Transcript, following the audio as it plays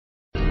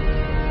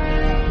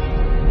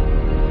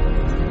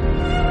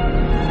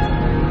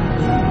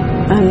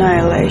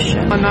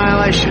Annihilation.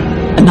 Annihilation.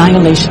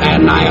 Annihilation.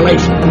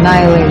 Annihilation.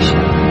 Annihilation.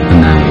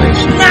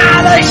 Annihilation.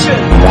 Annihilation.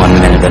 1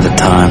 minute at a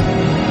time.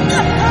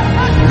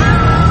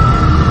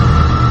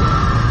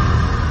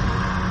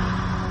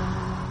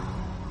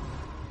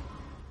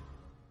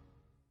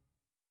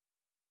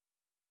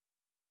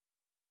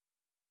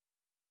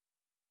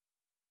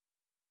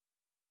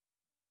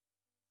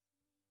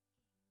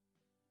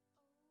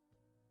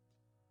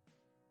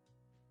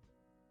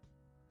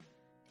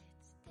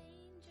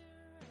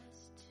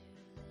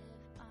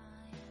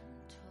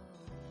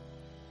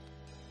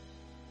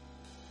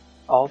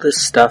 All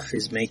this stuff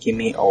is making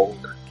me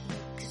old.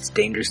 It's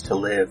dangerous to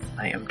live,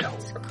 I am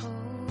told.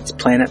 This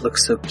planet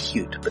looks so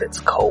cute, but it's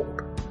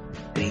cold.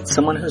 I need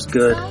someone who's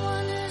good,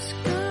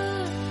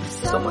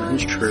 someone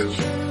who's true,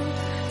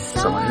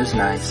 someone who's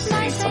nice.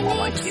 I need someone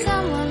like you.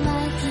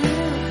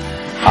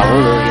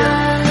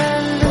 Hallelujah.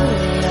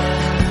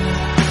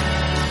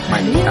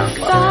 My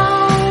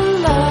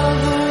newfound love.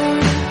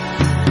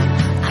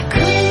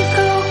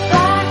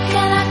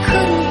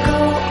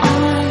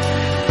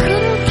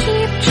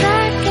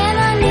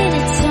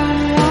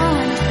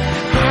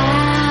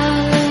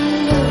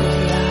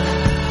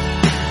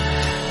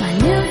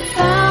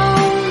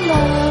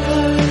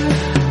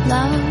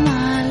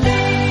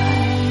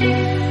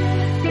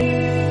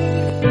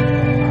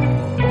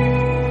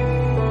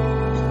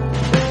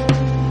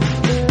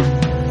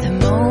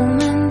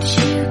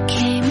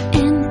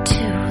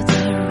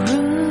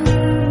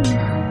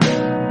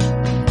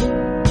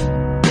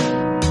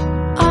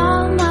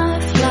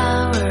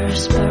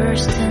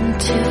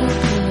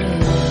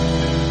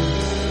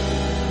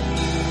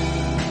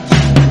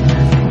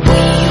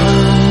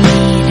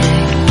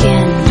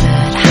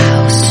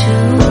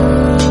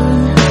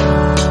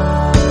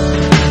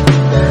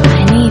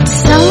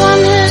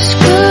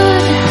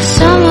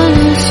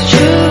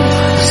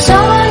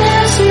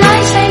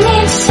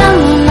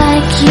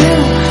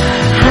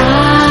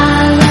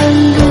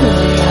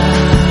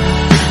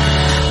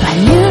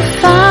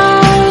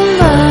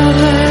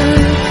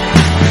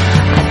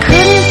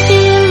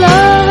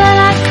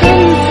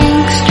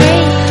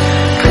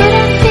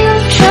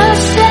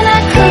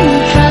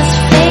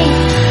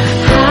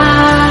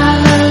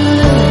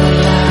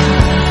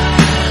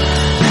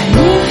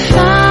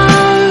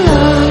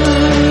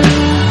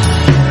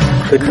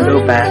 Couldn't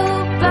go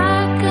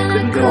back,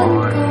 couldn't go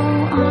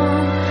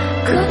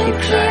on, couldn't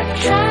keep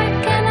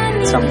track, I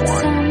needed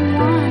someone.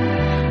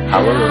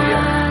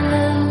 Hallelujah.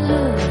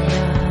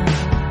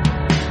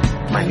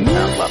 My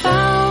newfound lover.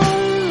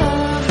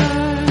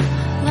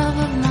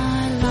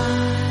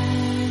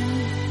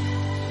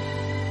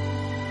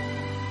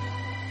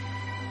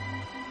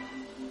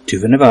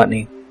 Tuva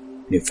Novotny,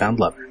 Newfound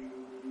Lover.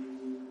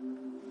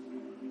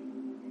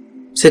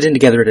 Sitting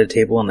together at a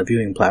table on the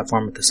viewing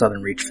platform at the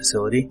Southern Reach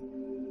facility,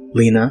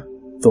 Lena,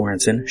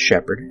 Thorensen,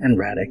 Shepard, and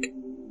Radek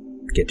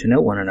get to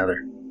know one another.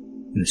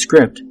 In the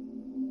script,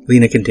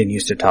 Lena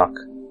continues to talk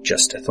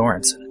just to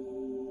Thorensen.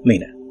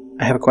 Lena,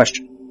 I have a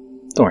question.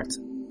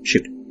 Thorensen,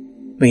 shoot.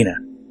 Lena,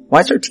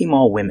 why is our team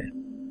all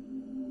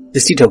women?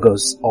 This detail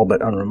goes all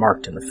but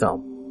unremarked in the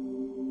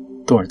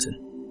film. Thorensen,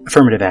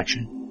 affirmative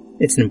action.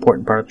 It's an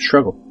important part of the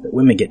struggle that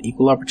women get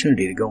equal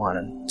opportunity to go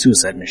on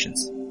suicide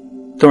missions.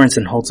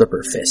 Thorensen holds up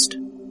her fist.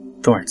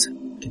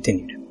 Thorensen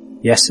continued.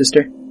 Yes,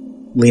 sister?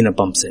 Lena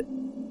bumps it.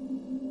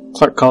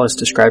 Clark Collis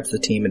describes the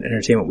team in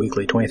Entertainment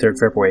Weekly, 23rd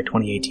February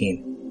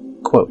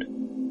 2018. Quote,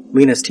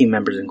 Lena's team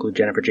members include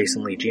Jennifer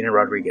Jason Leigh, Gina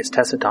Rodriguez,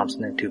 Tessa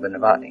Thompson, and Tuva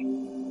Novotny.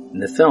 In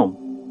the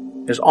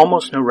film, there's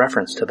almost no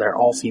reference to their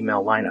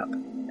all-female lineup,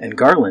 and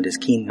Garland is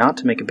keen not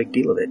to make a big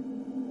deal of it.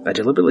 I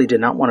deliberately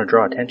did not want to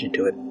draw attention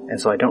to it, and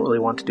so I don't really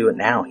want to do it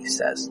now, he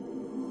says.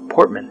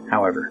 Portman,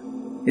 however,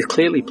 is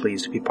clearly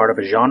pleased to be part of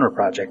a genre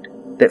project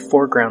that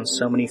foregrounds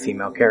so many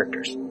female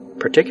characters,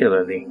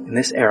 particularly in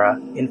this era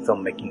in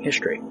filmmaking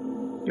history.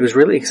 It was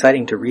really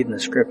exciting to read in the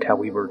script how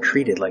we were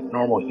treated like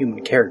normal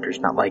human characters,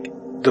 not like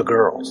the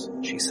girls,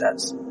 she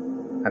says.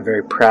 I'm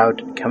very proud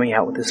to be coming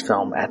out with this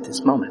film at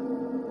this moment,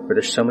 where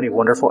there's so many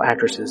wonderful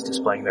actresses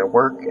displaying their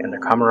work and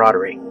their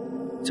camaraderie.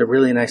 It's a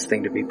really nice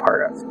thing to be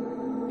part of.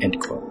 End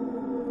quote.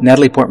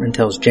 Natalie Portman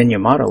tells Jen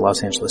Yamato,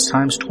 Los Angeles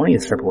Times,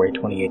 20th February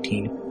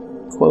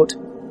 2018, quote,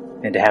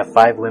 and to have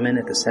 5 women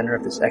at the center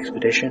of this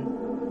expedition,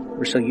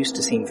 we're so used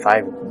to seeing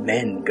 5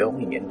 men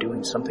going and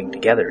doing something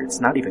together,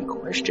 it's not even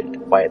questioned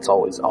why it's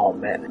always all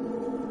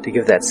men. To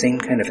give that same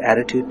kind of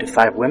attitude to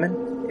 5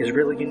 women is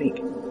really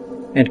unique.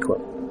 End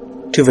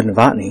quote. Tuva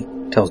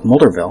Novotny tells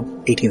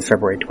Molderville, 18th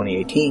February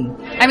 2018.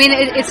 I mean,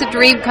 it's a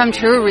dream come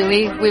true,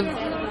 really.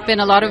 We've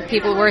been a lot of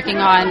people working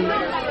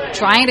on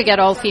trying to get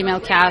all female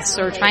casts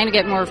or trying to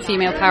get more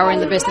female power in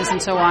the business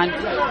and so on.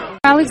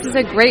 Alex is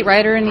a great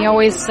writer, and he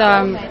always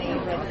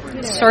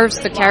serves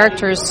the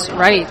characters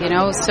right, you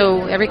know,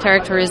 so every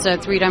character is a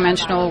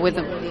 3-dimensional with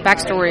a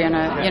backstory and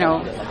a, you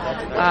know,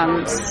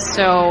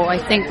 so I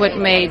think what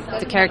made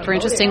the character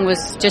interesting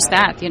was just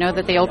that, you know,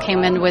 that they all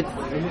came in with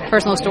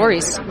personal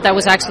stories. That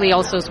was actually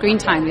also screen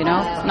time, you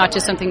know, not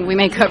just something we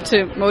make up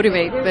to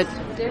motivate, but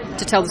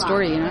to tell the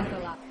story, you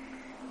know.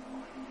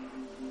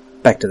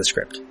 Back to the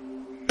script.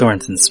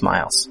 Thorensen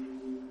smiles.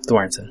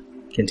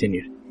 Thorensen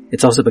continued.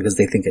 It's also because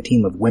they think a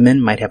team of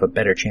women might have a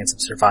better chance of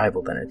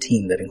survival than a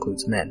team that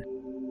includes men.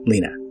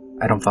 Lena,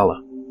 I don't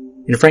follow.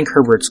 In Frank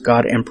Herbert's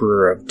God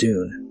Emperor of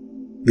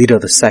Dune, Leto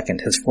II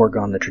has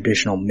foregone the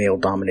traditional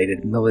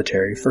male-dominated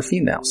military for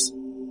females.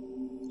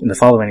 In the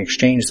following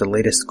exchange, the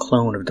latest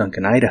clone of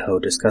Duncan Idaho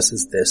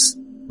discusses this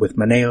with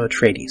Maneo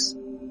Atreides.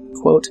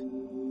 Quote,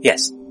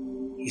 yes,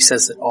 he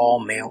says that all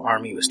male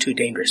army was too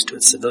dangerous to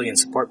its civilian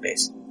support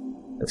base.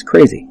 That's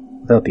crazy.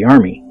 Without the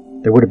army,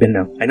 there would have been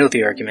no... I know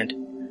the argument,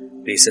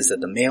 but he says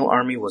that the male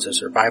army was a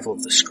survival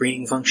of the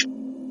screening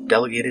function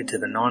delegated to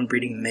the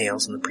non-breeding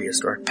males in the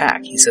prehistoric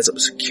pack. He says it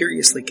was a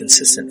curiously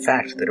consistent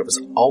fact that it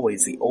was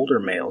always the older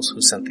males who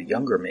sent the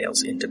younger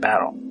males into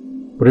battle.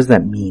 What does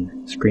that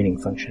mean, screening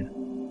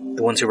function?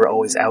 The ones who were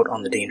always out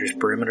on the dangerous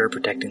perimeter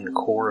protecting the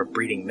core of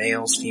breeding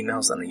males,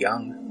 females, and the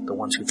young, the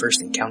ones who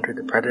first encountered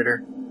the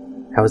predator?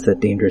 How is that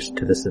dangerous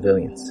to the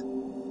civilians?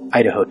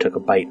 Idaho took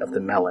a bite of the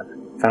melon,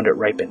 found it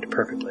ripened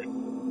perfectly.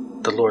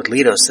 The Lord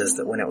Leto says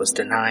that when it was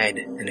denied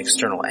an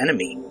external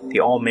enemy,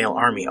 the all-male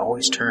army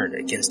always turned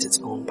against its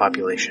own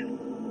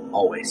population.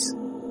 Always.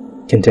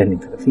 Contending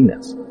for the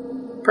females.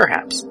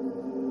 Perhaps.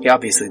 He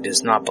obviously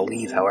does not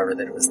believe, however,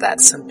 that it was that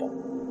simple.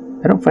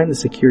 I don't find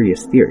this a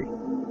curious theory.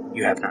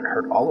 You have not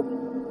heard all of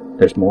them.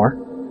 There's more?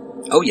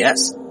 Oh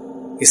yes.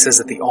 He says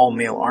that the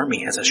all-male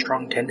army has a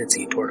strong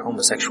tendency toward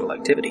homosexual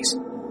activities.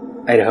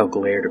 Idaho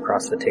glared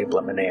across the table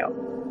at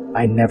Maneo.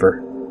 I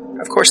never...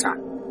 Of course not.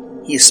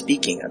 He is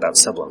speaking about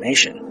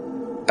sublimation,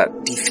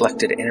 about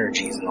deflected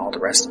energies and all the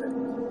rest of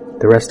it.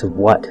 The rest of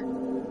what?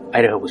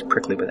 Idaho was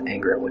prickly with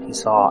anger at what he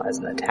saw as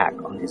an attack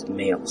on his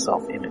male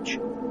self-image.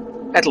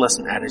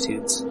 Adolescent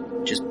attitudes,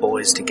 just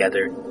boys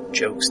together,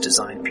 jokes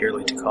designed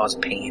purely to cause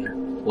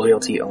pain,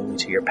 loyalty only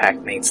to your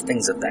packmates,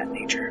 things of that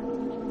nature.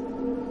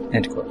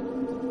 End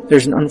quote.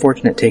 There's an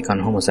unfortunate take on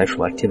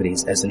homosexual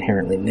activities as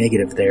inherently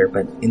negative there,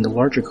 but in the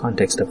larger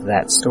context of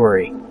that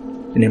story,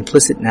 an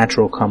implicit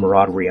natural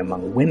camaraderie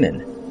among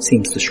women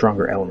seems the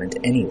stronger element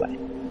anyway.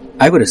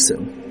 I would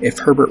assume, if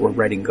Herbert were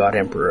writing God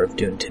Emperor of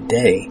Dune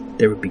today,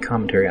 there would be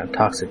commentary on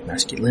toxic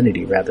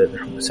masculinity rather than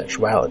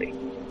homosexuality.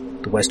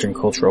 The Western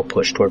cultural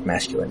push toward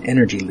masculine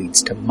energy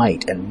leads to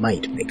might, and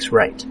might makes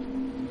right.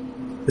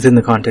 Within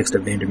the context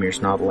of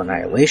Vandermeer's novel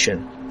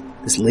Annihilation,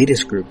 this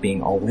latest group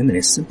being all women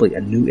is simply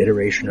a new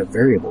iteration of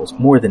variables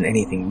more than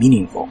anything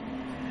meaningful.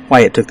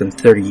 Why it took them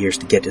 30 years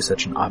to get to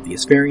such an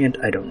obvious variant,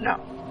 I don't know.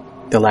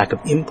 The lack of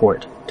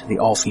import to the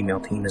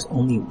all-female team is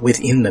only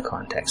within the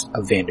context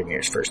of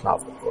Vandermeer's first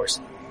novel, of course.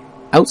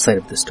 Outside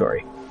of the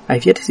story, I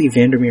have yet to see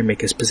Vandermeer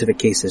make a specific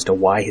case as to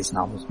why his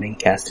novel's main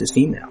cast is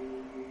female.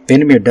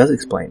 Vandermeer does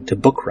explain to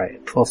Book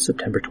Riot, 12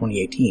 September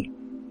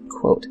 2018,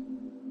 quote,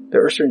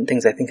 there are certain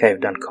things I think I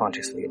have done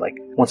consciously, like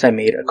once I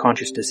made a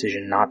conscious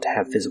decision not to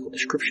have physical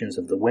descriptions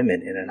of the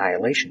women in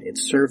Annihilation, it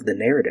served the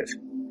narrative,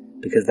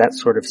 because that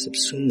sort of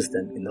subsumes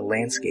them in the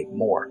landscape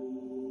more.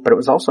 But it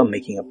was also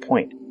making a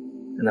point.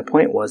 And the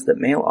point was that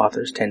male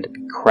authors tend to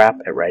be crap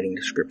at writing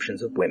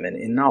descriptions of women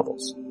in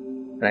novels.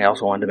 And I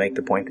also wanted to make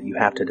the point that you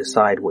have to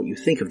decide what you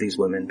think of these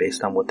women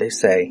based on what they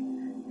say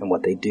and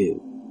what they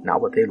do, not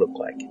what they look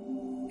like.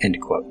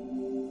 End quote.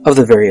 Of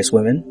the various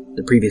women,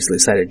 the previously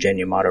cited Jen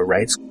Yamato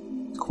writes,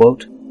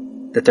 quote,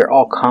 that they're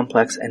all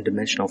complex and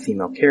dimensional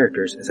female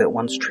characters is at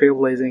once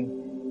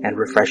trailblazing and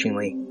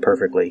refreshingly,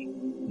 perfectly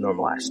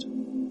normalized.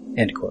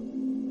 End quote.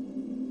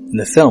 In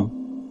the film,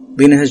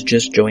 Lena has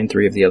just joined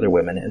 3 of the other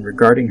women, and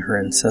regarding her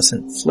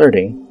incessant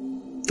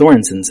flirting,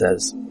 Thorensen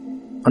says,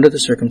 under the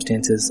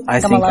circumstances,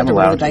 I think I'm allowed to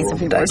roll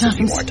the dice a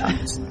few more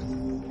times.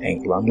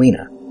 Angle on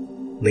Lena.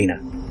 Lena,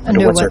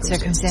 under what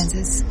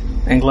circumstances?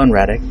 Angle on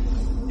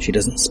Radek. She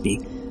doesn't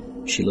speak.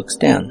 She looks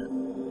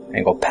down.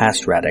 Angle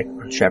past Radek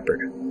on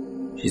Shepard.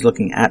 She's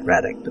looking at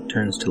Radek, but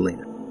turns to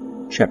Lena.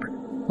 Shepard.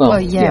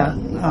 Well, yeah.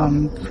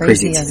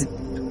 Crazy as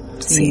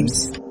it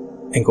seems.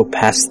 Angle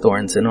past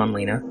Thorensen on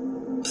Lena.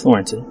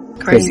 Thorensen.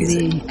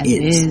 Crazy as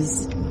it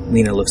is.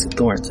 Lena looks at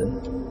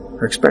Thorensen.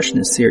 Her expression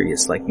is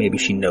serious, like maybe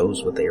she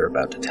knows what they are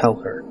about to tell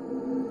her,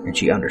 and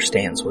she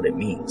understands what it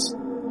means.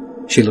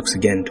 She looks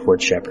again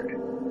toward Shepard.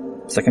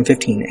 Second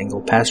 15,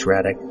 angle past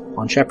Radek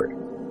on Shepard.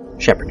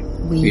 Shepard.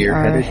 We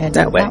are headed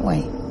that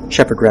way.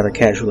 Shepard rather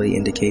casually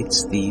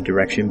indicates the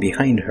direction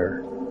behind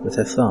her with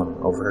a thumb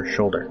over her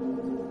shoulder.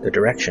 The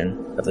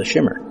direction of the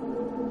Shimmer.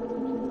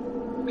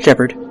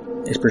 Shepard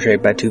is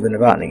portrayed by Tuva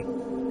Novotny.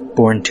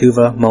 Born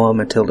Tuva Moa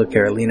Matilda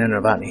Carolina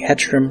Novotny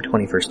Hedström,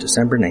 21st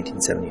December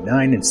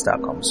 1979 in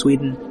Stockholm,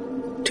 Sweden.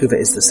 Tuva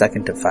is the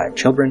second of 5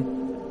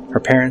 children. Her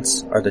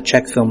parents are the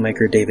Czech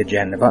filmmaker David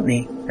Jan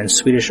Novotny and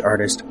Swedish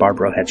artist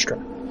Barbro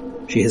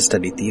Hedström. She has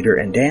studied theater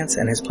and dance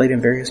and has played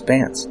in various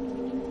bands.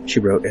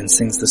 She wrote and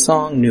sings the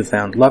song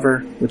Newfound Lover,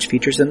 which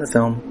features in the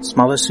film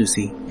Smala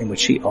Susie, in which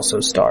she also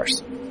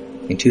stars.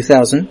 In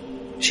 2000,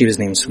 she was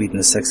named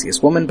Sweden's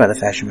Sexiest Woman by the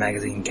fashion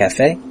magazine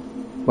Café.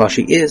 While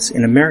she is,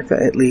 in America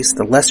at least,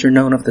 the lesser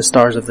known of the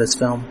stars of this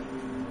film,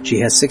 she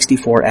has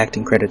 64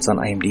 acting credits on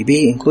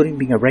IMDb, including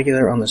being a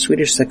regular on the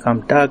Swedish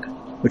sitcom Doug,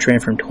 which ran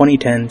from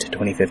 2010 to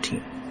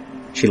 2015.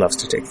 She loves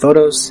to take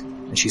photos,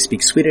 and she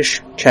speaks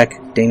Swedish,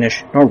 Czech,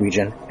 Danish,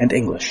 Norwegian, and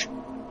English.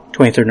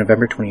 23rd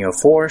November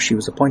 2004, she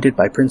was appointed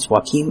by Prince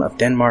Joachim of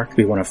Denmark to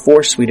be one of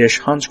 4 Swedish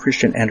Hans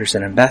Christian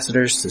Andersen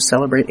ambassadors to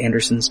celebrate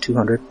Andersen's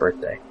 200th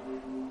birthday.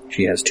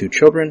 She has 2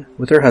 children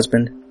with her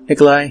husband,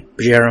 Nikolai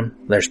Bjerrum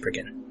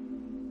Lersbriggen.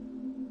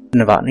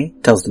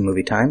 Novotny tells the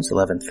Movie Times,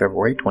 11th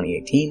February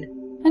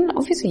 2018. And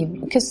obviously,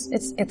 because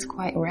it's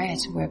quite rare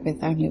to work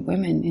with only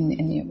women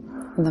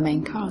in the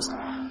main cast.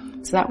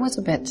 So that was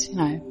a bit,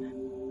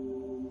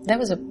 there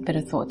was a bit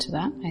of thought to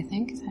that, I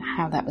think,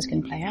 how that was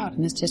going to play out.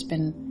 And it's just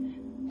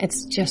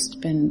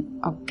been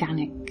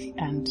organic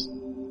and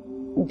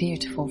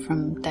beautiful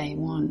from day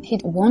one. He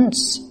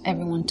wants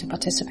everyone to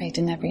participate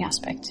in every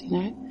aspect,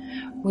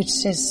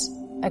 which is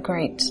a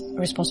great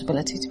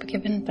responsibility to be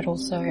given, but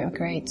also a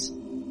great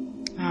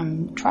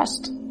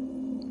trust.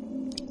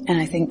 And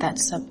I think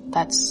that's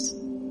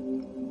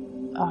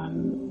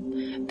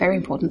very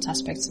important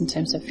aspects in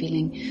terms of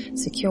feeling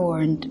secure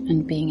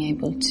and being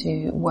able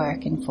to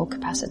work in full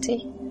capacity.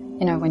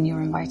 When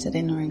you're invited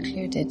in or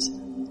included,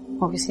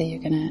 obviously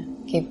you're going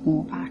to give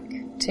more back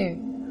too.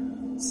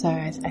 So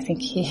I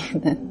think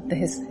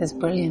his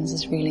brilliance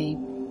is really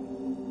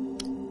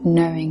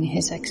knowing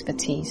his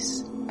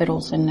expertise, but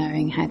also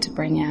knowing how to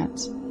bring out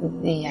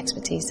the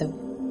expertise of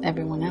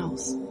everyone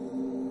else.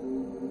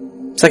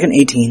 Second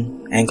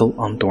 18, angle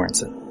on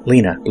Thorensen.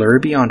 Lena, blurry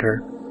beyond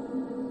her.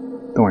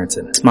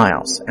 Thorensen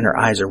smiles, and her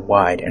eyes are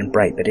wide and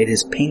bright, but it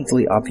is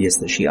painfully obvious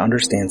that she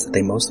understands that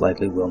they most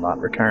likely will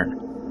not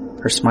return.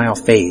 Her smile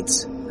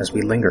fades as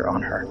we linger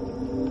on her.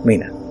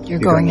 Lena, you're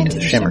going into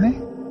the Shimmer?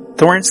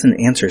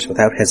 Thorensen answers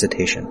without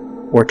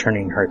hesitation, or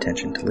turning her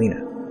attention to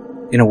Lena.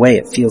 In a way,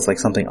 it feels like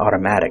something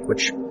automatic,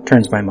 which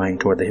turns my mind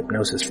toward the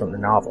hypnosis from the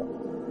novel.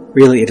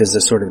 Really, it is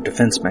a sort of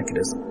defense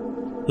mechanism.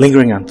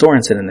 Lingering on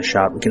Thorensen in the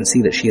shot, we can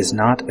see that she is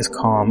not as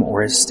calm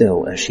or as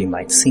still as she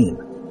might seem.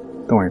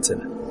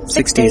 Thorensen,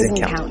 6 days and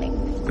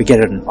counting. We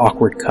get an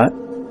awkward cut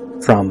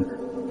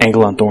from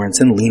angle on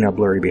Thorensen, Lena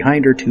blurry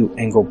behind her, to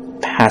angle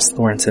past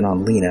Thorensen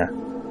on Lena.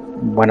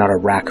 Why not a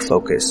rack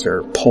focus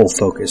or pole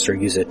focus or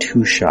use a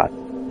 2-shot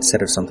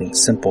instead of something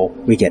simple?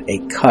 We get a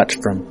cut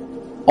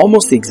from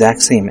almost the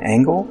exact same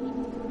angle,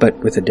 but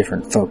with a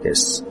different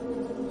focus.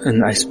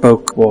 And I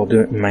spoke while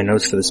doing my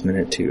notes for this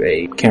minute to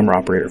a camera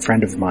operator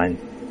friend of mine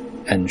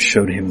and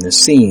showed him this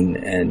scene,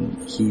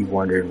 and he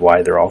wondered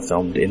why they're all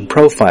filmed in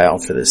profile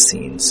for this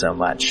scene so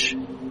much.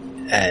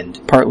 And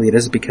partly it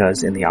is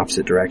because in the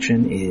opposite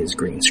direction is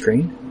green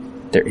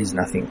screen. There is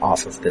nothing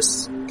off of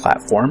this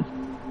platform,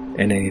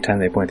 and anytime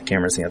they point the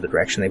cameras in the other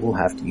direction, they will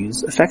have to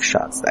use effect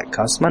shots. That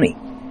costs money.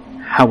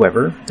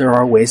 However, there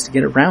are ways to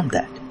get around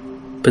that.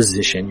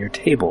 Position your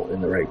table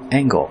in the right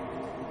angle.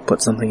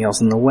 Put something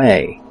else in the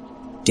way.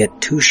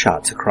 Get 2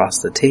 shots across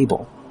the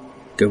table.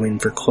 Go in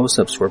for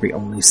close-ups where we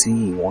only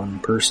see one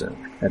person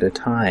at a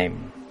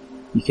time.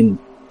 You can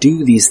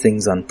do these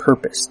things on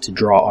purpose to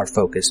draw our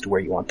focus to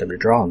where you want them to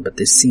draw them, but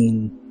this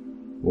scene,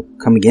 we'll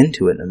come again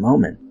to it in a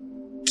moment,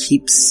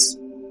 keeps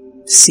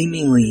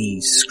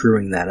seemingly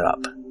screwing that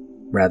up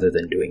rather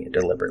than doing it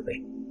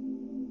deliberately.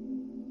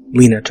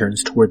 Lena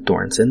turns toward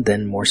Thorensen,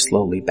 then more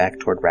slowly back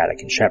toward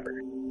Radek and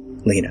Shepard.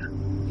 Lena,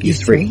 you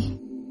 3.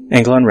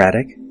 Angle on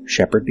Radek,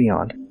 Shepard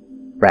beyond.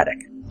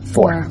 Radek,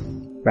 4.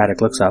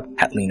 Radek looks up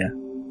at Lena.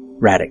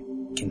 Radek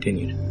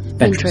continued.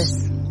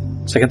 Ventress.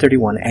 Second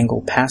 31,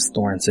 angle past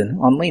Thorensen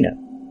on Lena.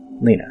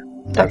 Lena,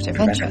 Dr.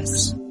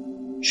 Ventress.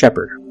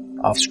 Shepard,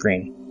 off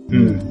screen.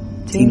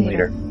 Team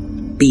leader.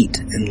 Beat,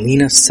 and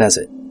Lena says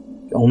it.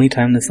 The only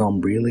time the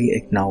film really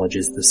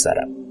acknowledges the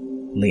setup.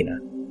 Lena,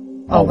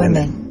 all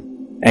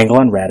women. Angle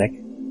on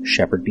Radek,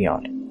 Shepard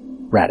beyond.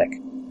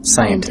 Radek,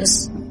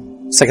 scientist.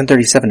 Second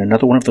 37,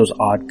 another one of those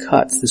odd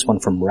cuts. This one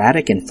from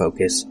Radek in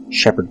focus,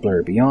 Shepard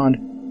blurry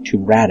beyond, to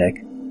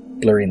Radek,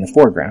 blurry in the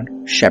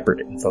foreground,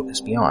 Shepard in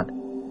focus beyond.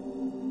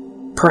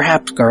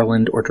 Perhaps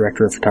Garland or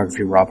director of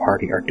photography Rob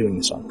Hardy are doing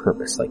this on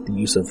purpose, like the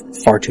use of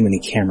far too many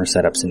camera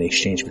setups in the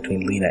exchange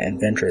between Lena and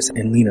Ventress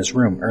in Lena's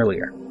room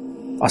earlier.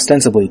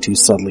 Ostensibly to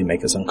subtly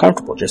make us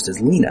uncomfortable, just as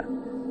Lena.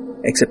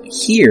 Except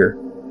here,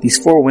 these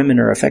 4 women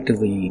are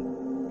effectively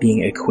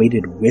being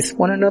equated with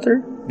one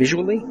another,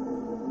 visually,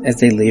 as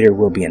they later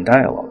will be in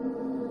dialogue,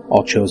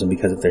 all chosen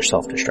because of their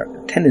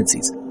self-destructive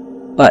tendencies.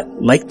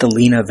 But, like the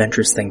Lena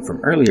Ventress thing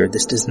from earlier,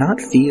 this does not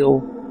feel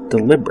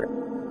deliberate.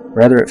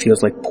 Rather, it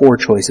feels like poor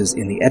choices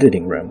in the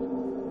editing room,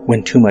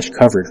 when too much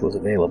coverage was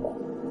available.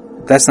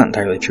 But that's not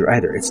entirely true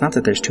either. It's not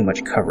that there's too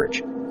much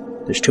coverage.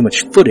 There's too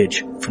much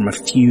footage from a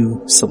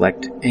few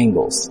select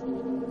angles.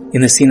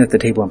 In the scene at the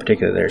table in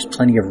particular, there's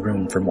plenty of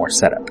room for more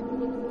setup.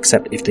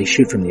 Except if they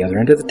shoot from the other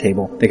end of the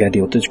table, they gotta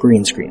deal with this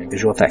green screen and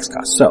visual effects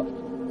costs. So,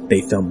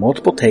 they film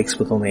multiple takes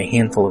with only a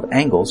handful of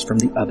angles from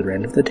the other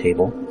end of the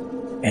table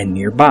and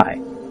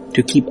nearby,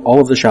 to keep all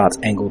of the shots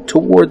angled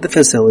toward the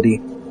facility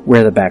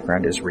where the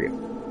background is real.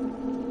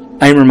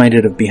 I am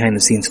reminded of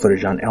behind-the-scenes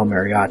footage on El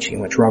Mariachi in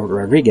which Robert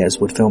Rodriguez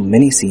would film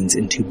many scenes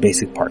in 2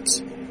 basic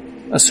parts,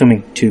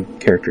 assuming 2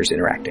 characters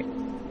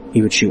interacting.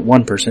 He would shoot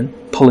one person,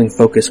 pulling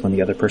focus when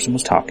the other person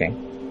was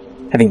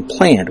talking, having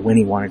planned when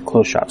he wanted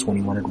close shots, when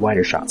he wanted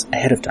wider shots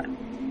ahead of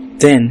time.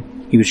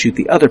 Then he would shoot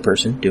the other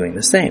person doing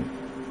the same.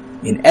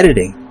 In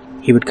editing,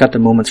 he would cut the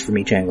moments from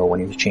each angle when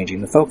he was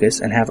changing the focus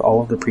and have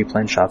all of the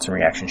pre-planned shots and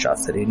reaction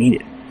shots that he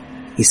needed.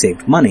 He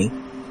saved money,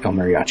 El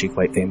Mariachi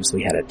quite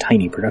famously had a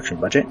tiny production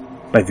budget,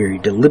 by very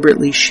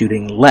deliberately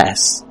shooting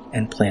less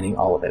and planning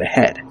all of it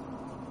ahead.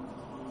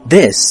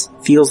 This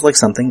feels like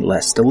something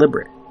less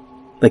deliberate.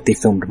 Like they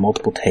filmed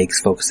multiple takes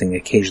focusing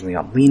occasionally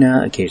on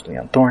Lena, occasionally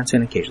on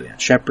Thornton, occasionally on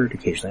Shepard,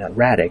 occasionally on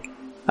Radek,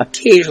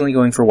 occasionally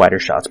going for wider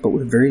shots but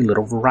with very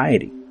little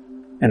variety.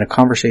 And a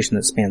conversation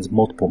that spans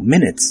multiple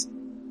minutes,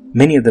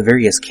 many of the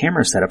various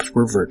camera setups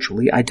were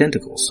virtually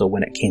identical, so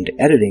when it came to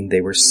editing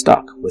they were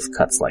stuck with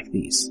cuts like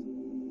these.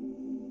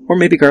 Or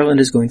maybe Garland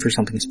is going for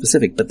something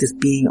specific, but this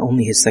being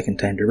only his second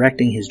time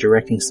directing, his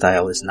directing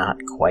style is not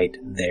quite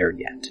there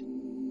yet.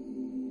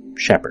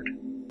 Shepard.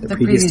 The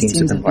previous teams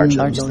have been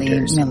largely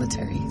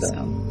military,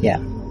 so... Yeah.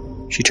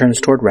 She turns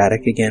toward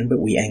Radek again, but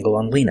we angle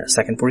on Lena,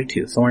 second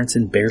 42,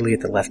 Thornton barely at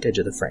the left edge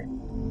of the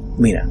frame.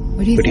 Lena,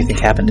 what do you think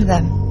happened to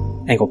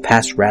them? Angle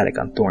past Radek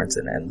on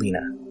Thornton and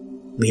Lena.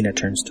 Lena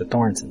turns to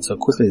Thornton so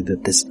quickly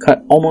that this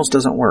cut almost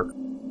doesn't work.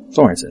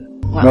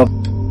 Thornton. Well,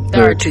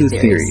 there are two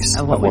theories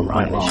of what went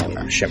wrong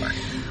in Shimmer.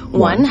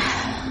 One,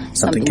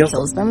 something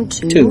kills them.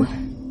 Two,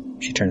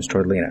 she turns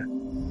toward Lena.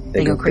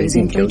 They go crazy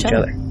and kill each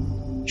other.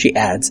 She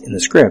adds, in the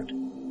script,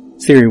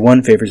 Theory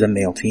 1 favors a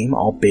male team,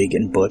 all big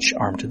and butch,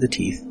 armed to the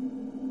teeth.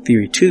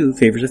 Theory 2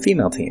 favors a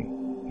female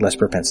team, less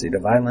propensity to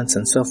violence,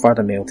 and so far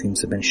the male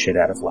teams have been shit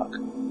out of luck.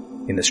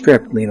 In the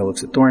script, Lena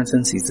looks at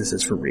Thornton, sees this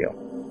is for real.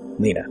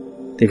 Lena,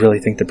 they really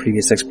think the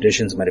previous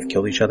expeditions might have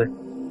killed each other?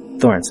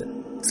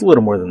 Thornton, it's a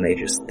little more than they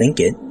just think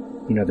it.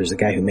 You know, there's a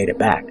guy who made it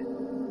back.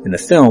 In the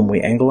film,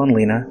 we angle on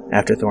Lena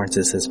after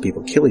Thornton says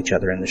people kill each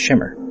other in the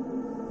Shimmer.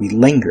 We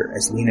linger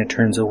as Lena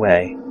turns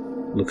away,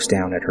 looks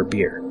down at her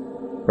beer.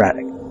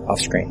 Radek, off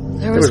screen.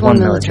 There was one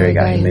military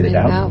guy who made it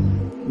out.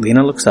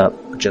 Lena looks up,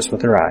 but just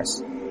with her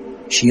eyes.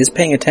 She is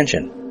paying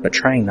attention, but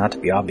trying not to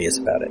be obvious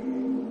about it.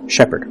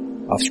 Shepard,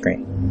 off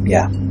screen.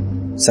 Yeah.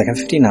 Second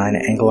 59,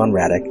 angle on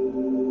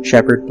Radek.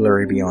 Shepard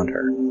blurry beyond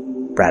her.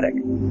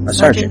 Radek, a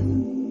sergeant.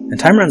 And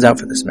time runs out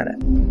for this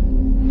minute.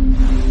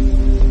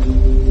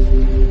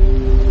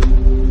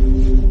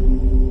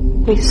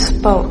 We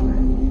spoke.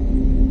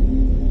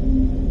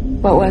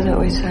 What was it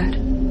we said?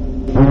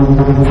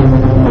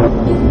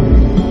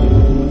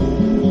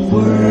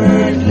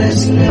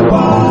 Wordlessly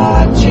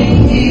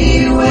watching,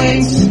 he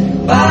waits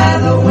by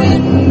the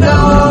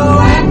window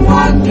and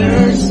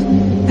wonders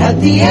at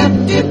the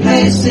empty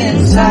place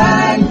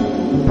inside.